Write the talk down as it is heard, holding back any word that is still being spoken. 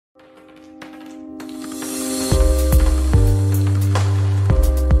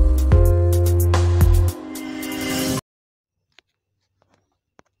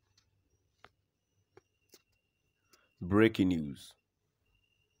Breaking news.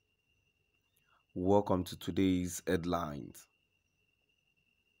 Welcome to today's headlines.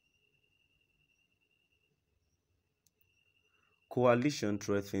 Coalition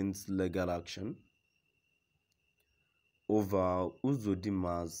threatens legal action over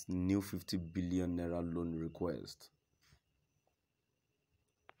Uzodinma's new 50 billion Naira loan request.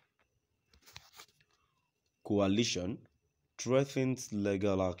 Coalition threatens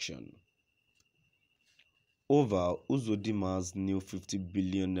legal action over Uzodinma's new 50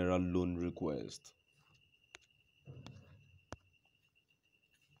 billion Naira loan request.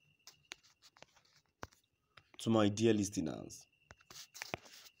 To my dear listeners,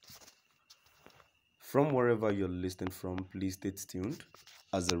 from wherever you're listening from, please stay tuned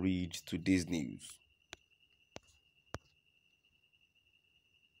as I read today's news.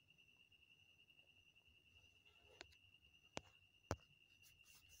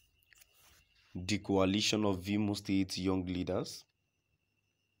 The coalition of Imo State young leaders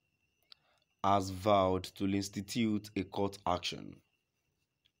has vowed to institute a court action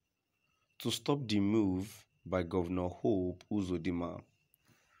to stop the move by Governor Hope Uzodinma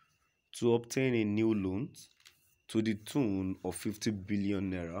to obtain a new loan to the tune of 50 billion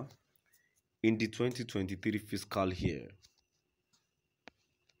Naira in the 2023 fiscal year.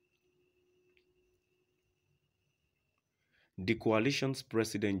 The coalition's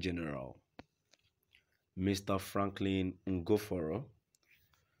President General, Mr. Franklin Ngoforo,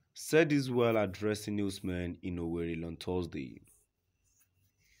 said this while addressing newsmen in Owerri on Thursday.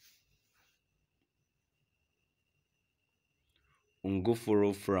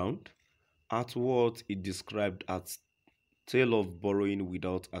 Ngoforo frowned at what he described as tale of borrowing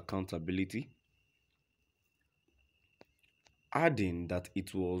without accountability, adding that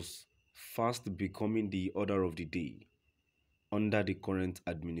it was fast becoming the order of the day under the current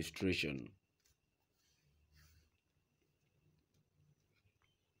administration.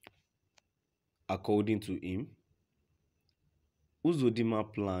 According to him,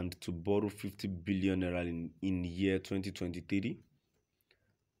 Uzodinma planned to borrow 50 billion naira in year 2023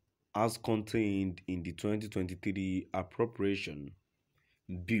 as contained in the 2023 appropriation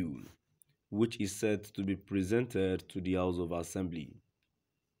bill, which is set to be presented to the House of Assembly.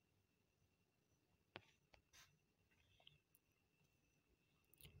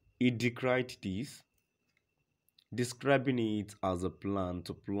 He decried this, describing it as a plan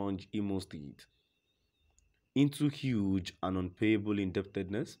to plunge Imo State into huge and unpayable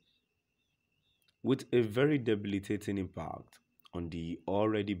indebtedness with a very debilitating impact on the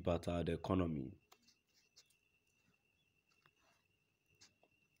already battered economy.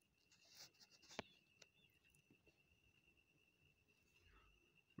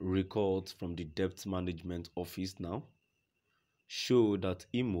 Records from the Debt Management Office now show that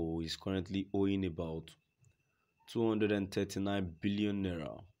Imo is currently owing about 239 billion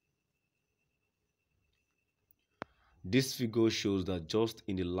naira. This figure shows that just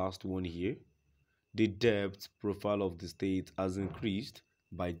in the last 1 year, the debt profile of the state has increased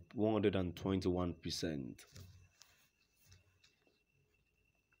by 121%.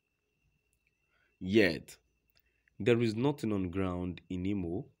 Yet, there is nothing on ground in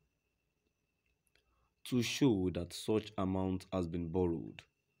Imo to show that such amount has been borrowed.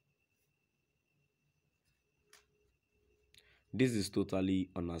 This is totally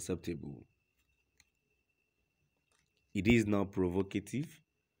unacceptable. It is now provocative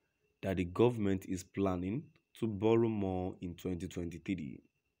that the government is planning to borrow more in 2023.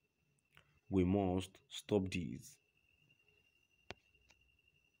 We must stop this.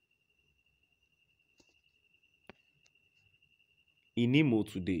 In Imo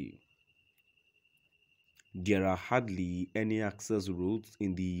today, there are hardly any access roads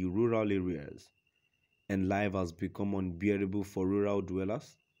in the rural areas, and life has become unbearable for rural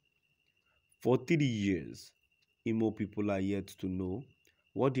dwellers. For 3 years, Imo people are yet to know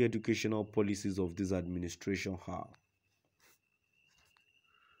what the educational policies of this administration are.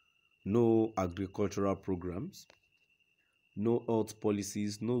 No agricultural programs, no health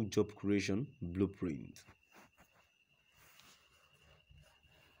policies, no job creation blueprint.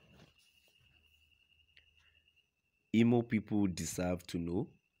 Imo people deserve to know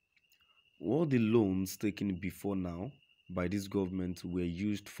what the loans taken before now by this government were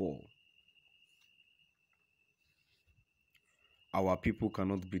used for. Our people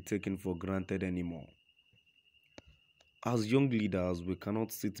cannot be taken for granted anymore. As young leaders, we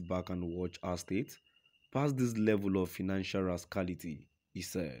cannot sit back and watch our state pass this level of financial rascality, he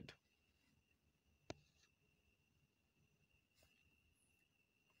said.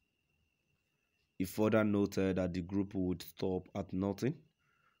 He further noted that the group would stop at nothing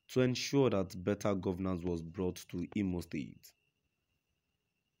to ensure that better governance was brought to Imo State.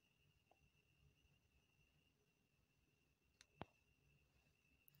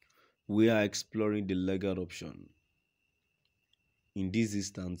 We are exploring the legal option in this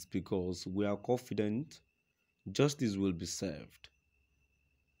instance because we are confident justice will be served.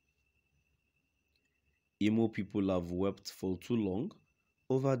 Imo people have wept for too long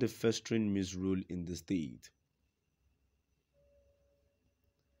over the festering misrule in the state.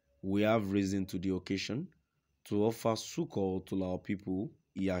 We have risen to the occasion to offer succor to our people,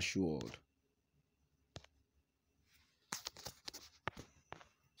 he assured.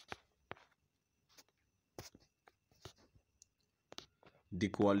 The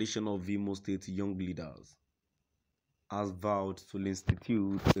coalition of Imo State young leaders has vowed to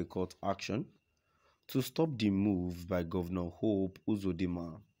institute a court action to stop the move by Governor Hope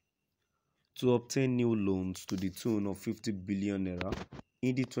Uzodinma to obtain new loans to the tune of 50 billion naira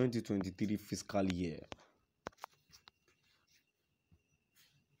in the 2023 fiscal year.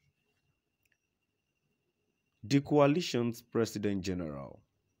 The coalition's President General,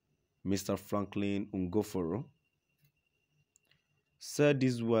 Mr. Franklin Ngoforo, said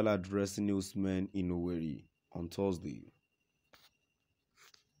this while addressing newsmen in Owerri on Thursday.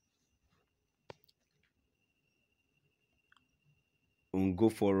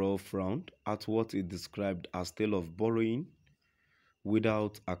 Ngoforo frowned at what he described as tale of borrowing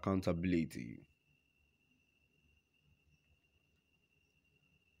without accountability,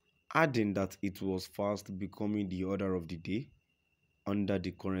 adding that it was fast becoming the order of the day under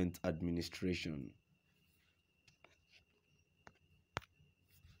the current administration.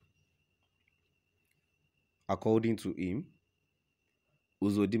 According to him,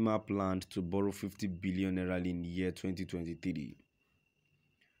 Uzodinma planned to borrow 50 billion naira in the year 2023,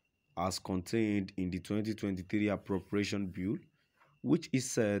 as contained in the 2023 appropriation bill, which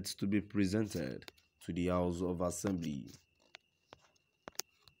is said to be presented to the House of Assembly.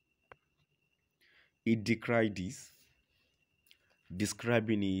 He decried this,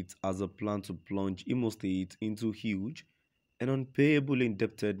 describing it as a plan to plunge Imo State into huge and unpayable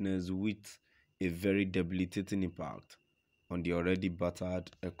indebtedness with a very debilitating impact on the already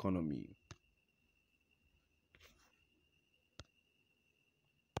battered economy.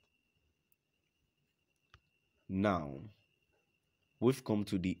 Now, we've come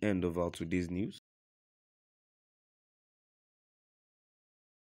to the end of our today's news.